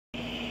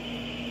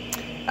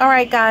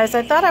Alright guys,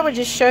 I thought I would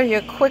just show you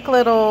a quick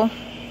little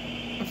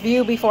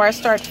view before I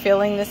start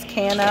filling this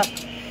can up.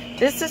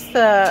 This is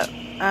the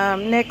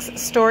next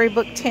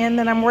Storybook Tin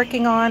that I'm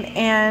working on,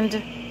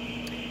 and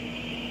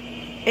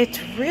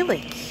it's really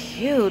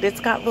cute.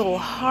 It's got little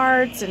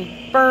hearts and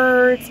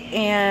birds,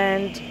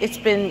 and it's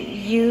been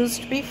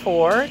used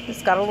before.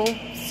 It's got a little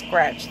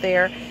scratch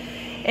there.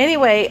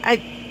 Anyway,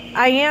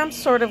 I am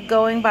sort of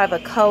going by the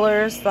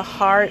colors, the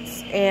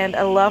hearts, and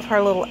I love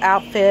her little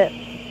outfit.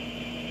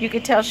 You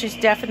could tell she's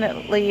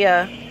definitely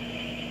a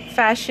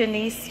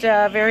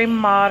fashionista, very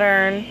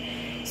modern.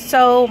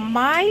 So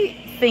my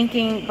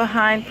thinking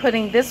behind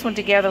putting this one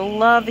together,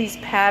 love these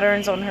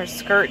patterns on her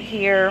skirt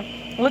here.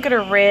 Look at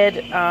her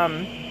red,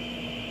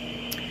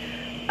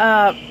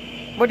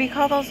 what do you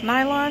call those,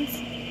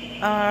 nylons?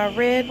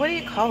 Red, what do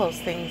you call those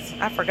things?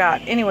 I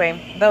forgot. Anyway,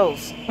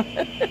 those.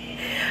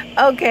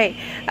 Okay,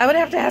 I would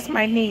have to ask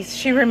my niece.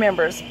 She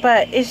remembers,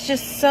 but it's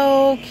just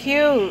so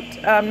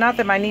cute. Not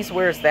that my niece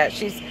wears that.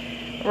 She's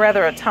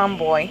rather a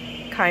tomboy,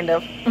 kind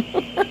of,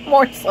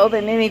 more so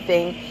than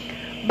anything.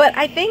 But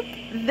I think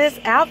this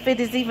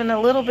outfit is even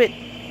a little bit,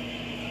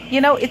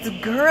 you know, it's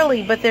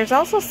girly, but there's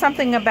also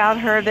something about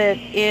her that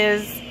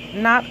is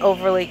not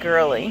overly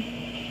girly.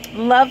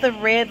 Love the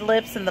red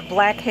lips and the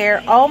black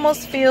hair.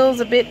 Almost feels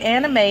a bit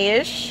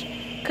anime-ish.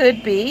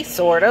 Could be,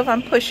 sort of.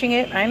 I'm pushing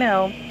it, I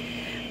know.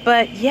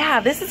 But yeah,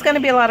 this is going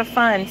to be a lot of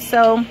fun.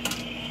 So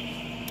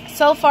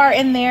far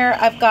in there,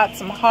 I've got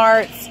some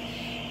hearts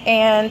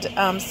and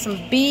some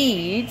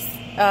beads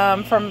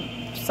from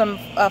some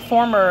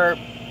former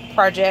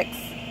projects,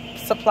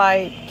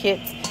 supply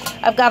kits.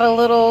 I've got a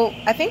little,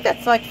 I think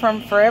that's like from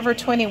Forever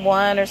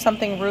 21 or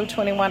something, Rue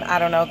 21. I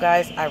don't know,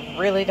 guys. I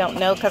really don't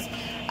know, because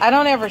I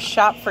don't ever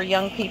shop for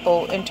young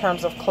people in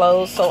terms of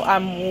clothes, so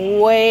I'm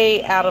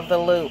way out of the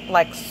loop,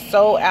 like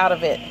so out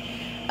of it.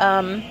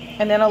 And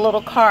then a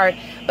little card.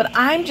 But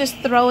I'm just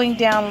throwing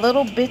down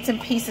little bits and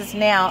pieces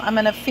now. I'm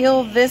going to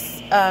fill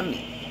this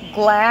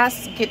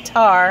glass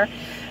guitar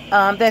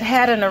that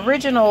had an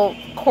original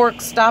cork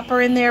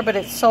stopper in there, but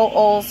it's so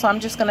old, so I'm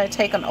just going to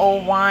take an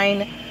old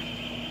wine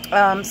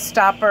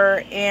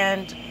stopper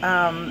and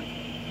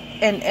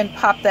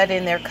pop that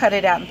in there, cut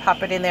it out and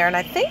pop it in there. And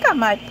I think I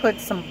might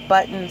put some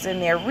buttons in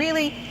there,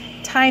 really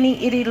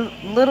tiny itty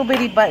little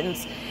bitty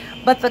buttons.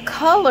 But the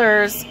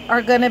colors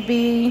are going to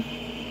be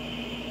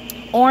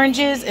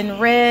oranges and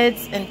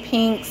reds and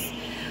pinks,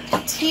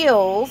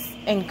 teals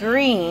and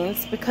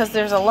greens, because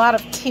there's a lot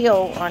of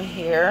teal on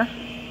here.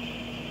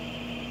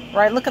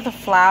 Right, look at the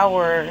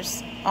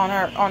flowers on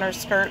her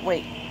skirt.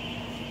 Wait,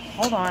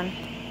 hold on.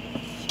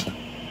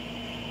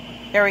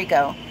 There we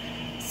go.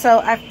 So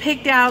I've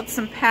picked out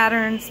some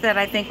patterns that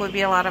I think would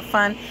be a lot of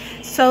fun.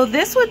 So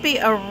this would be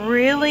a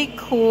really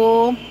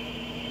cool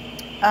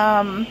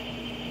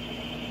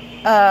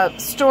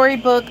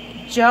storybook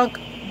junk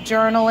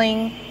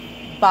journaling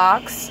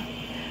box.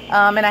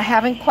 And I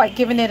haven't quite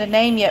given it a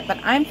name yet, but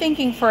I'm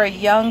thinking for a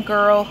young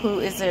girl who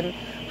is in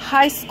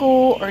high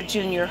school or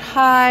junior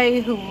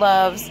high, who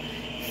loves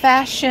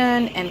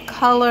fashion and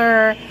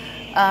color,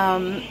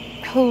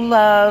 who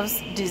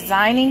loves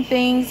designing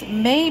things.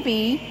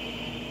 Maybe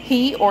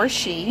he or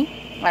she,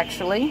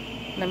 actually,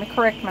 let me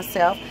correct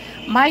myself,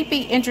 might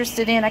be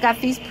interested in, I got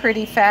these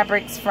pretty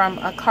fabrics from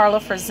Carla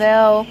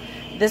Frizzell,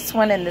 this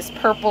one and this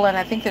purple, and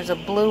I think there's a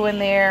blue in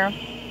there,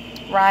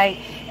 right?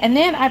 And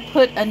then I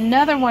put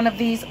another one of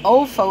these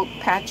old folk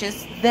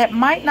patches that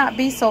might not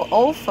be so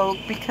old folk,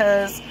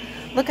 because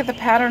look at the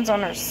patterns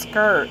on her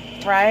skirt,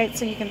 right?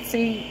 So you can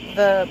see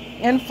the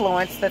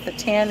influence that the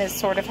tin is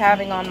sort of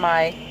having on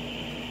my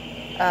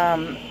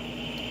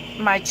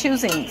my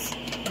choosings,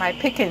 my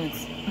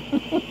pickings.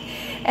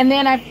 And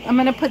then I'm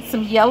going to put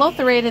some yellow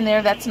thread in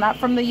there. That's not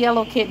from the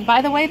yellow kit. And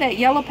by the way, that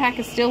yellow pack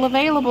is still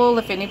available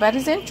if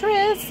anybody's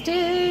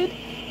interested.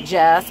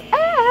 Just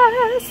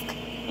ask.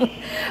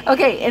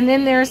 Okay, and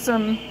then there's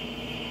some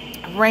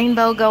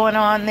rainbow going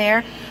on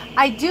there.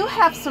 I do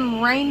have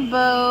some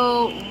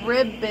rainbow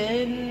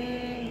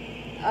ribbon.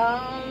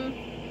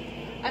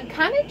 I'm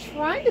kind of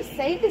trying to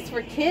save this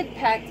for kid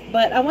packs,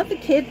 but I want the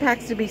kid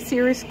packs to be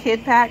serious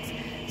kid packs.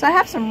 So I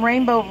have some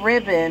rainbow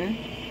ribbon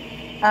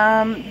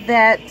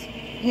that,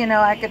 you know,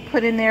 I could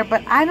put in there,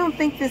 but I don't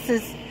think this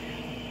is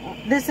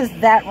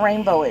that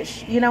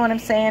rainbowish. You know what I'm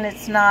saying?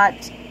 It's not,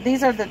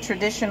 these are the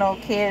traditional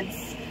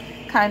kids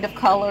kind of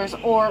colors,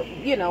 or,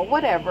 you know,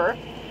 whatever.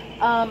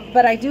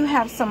 But I do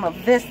have some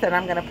of this that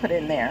I'm going to put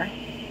in there.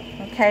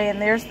 Okay,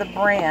 and there's the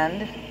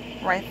brand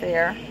right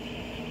there.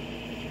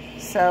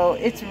 So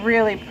it's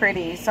really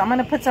pretty. So I'm going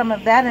to put some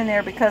of that in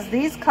there, because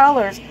these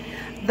colors,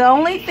 the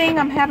only thing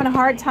I'm having a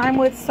hard time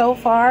with so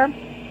far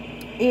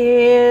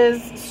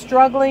is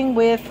struggling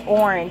with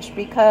orange,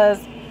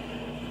 because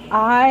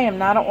I am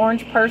not an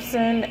orange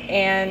person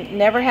and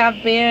never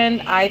have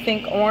been. I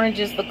think orange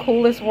is the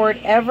coolest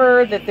word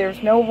ever, that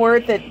there's no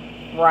word that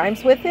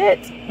rhymes with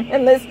it.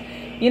 Unless,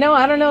 you know,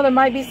 I don't know, there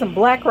might be some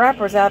black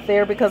rappers out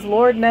there, because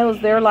Lord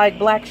knows they're like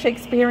black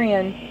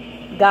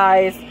Shakespearean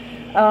guys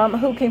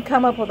who can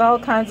come up with all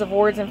kinds of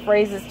words and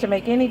phrases to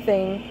make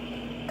anything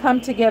come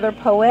together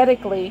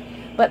poetically.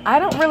 But I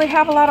don't really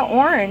have a lot of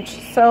orange,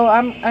 so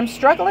I'm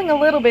struggling a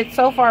little bit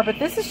so far, but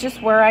this is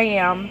just where I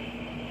am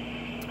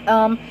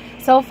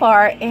so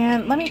far.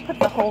 And let me put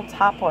the whole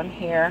top on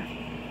here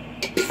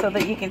so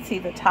that you can see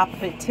the top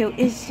of it too.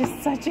 It's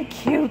just such a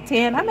cute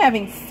tin. I'm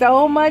having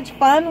so much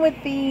fun with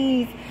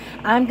these.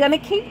 I'm gonna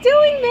keep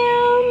doing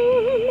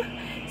them.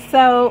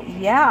 So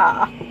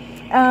yeah,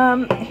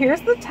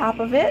 here's the top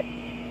of it.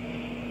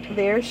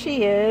 There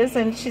she is,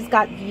 and she's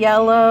got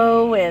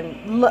yellow,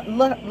 and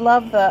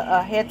love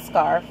the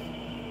headscarf,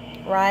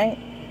 right?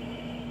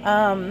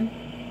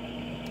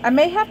 I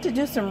may have to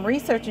do some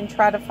research and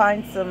try to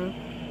find some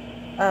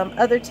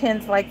other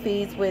tins like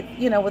these with,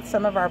 you know, with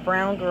some of our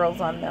brown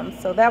girls on them.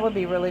 So that would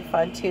be really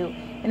fun too.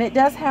 And it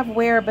does have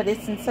wear, but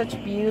it's in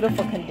such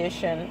beautiful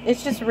condition.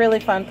 It's just really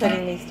fun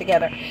putting these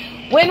together.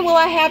 When will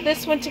I have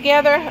this one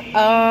together?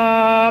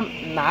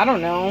 I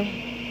don't know.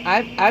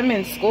 I'm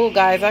in school,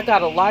 guys. I've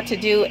got a lot to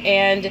do,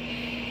 and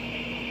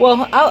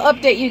well, I'll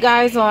update you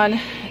guys on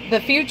the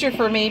future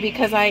for me,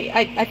 because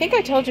I think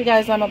I told you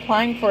guys I'm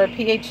applying for a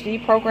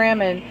PhD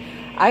program, and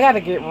I got to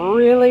get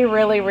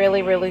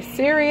really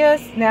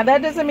serious. Now,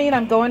 that doesn't mean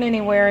I'm going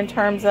anywhere in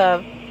terms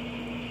of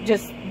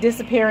just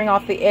disappearing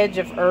off the edge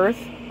of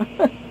Earth.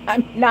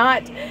 I'm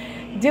not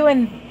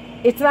doing,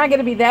 it's not going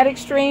to be that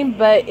extreme,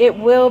 but it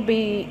will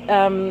be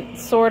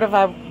sort of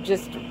a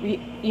just,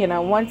 you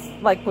know, once,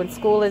 like when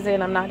school is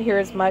in, I'm not here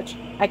as much.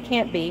 I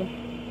can't be.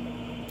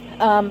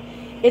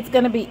 It's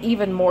going to be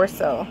even more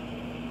so.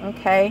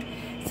 Okay.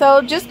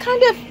 So just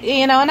kind of,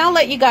 you know, and I'll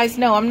let you guys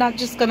know, I'm not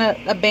just going to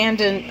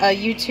abandon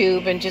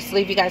YouTube and just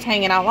leave you guys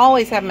hanging. I'll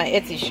always have my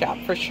Etsy shop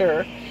for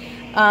sure.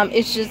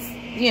 It's just,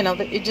 you know,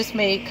 it just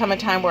may come a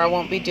time where I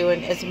won't be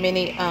doing as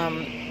many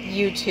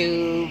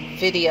YouTube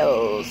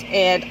videos,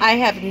 and I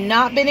have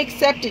not been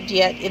accepted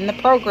yet in the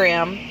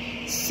program.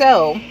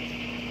 So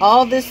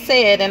all this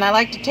said, and I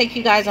like to take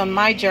you guys on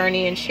my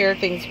journey and share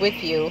things with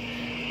you,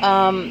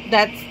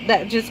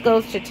 that just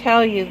goes to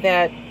tell you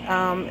that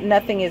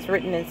nothing is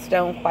written in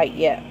stone quite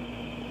yet.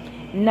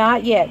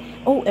 Not yet.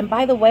 Oh, and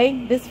by the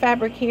way, this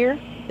fabric here,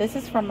 this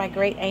is from my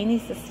great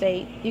auntie's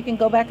estate. You can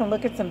go back and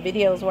look at some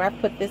videos where I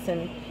put this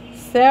in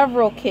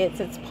several kits.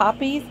 It's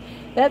poppies.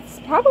 That's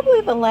probably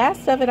the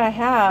last of it I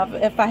have,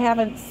 if I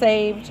haven't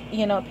saved,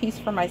 you know, a piece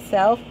for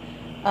myself.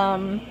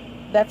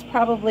 That's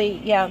probably,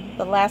 yeah,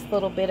 the last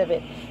little bit of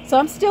it. So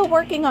I'm still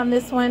working on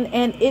this one,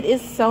 and it is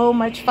so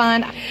much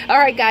fun. All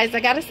right, guys, I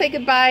gotta say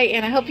goodbye,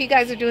 and I hope you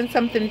guys are doing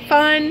something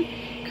fun,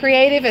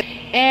 creative,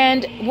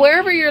 and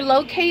wherever you're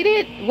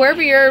located,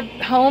 wherever your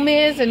home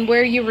is and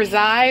where you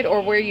reside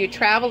or where you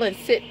travel and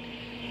sit,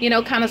 you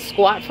know, kind of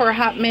squat for a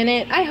hot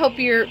minute, I hope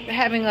you're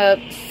having a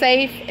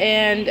safe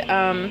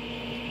and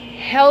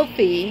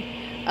healthy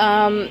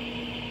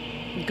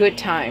good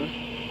time.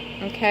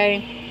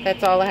 Okay,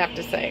 that's all I have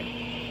to say.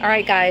 All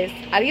right, guys,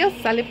 adios,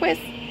 sale pues,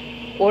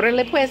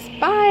 órale pues,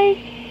 bye.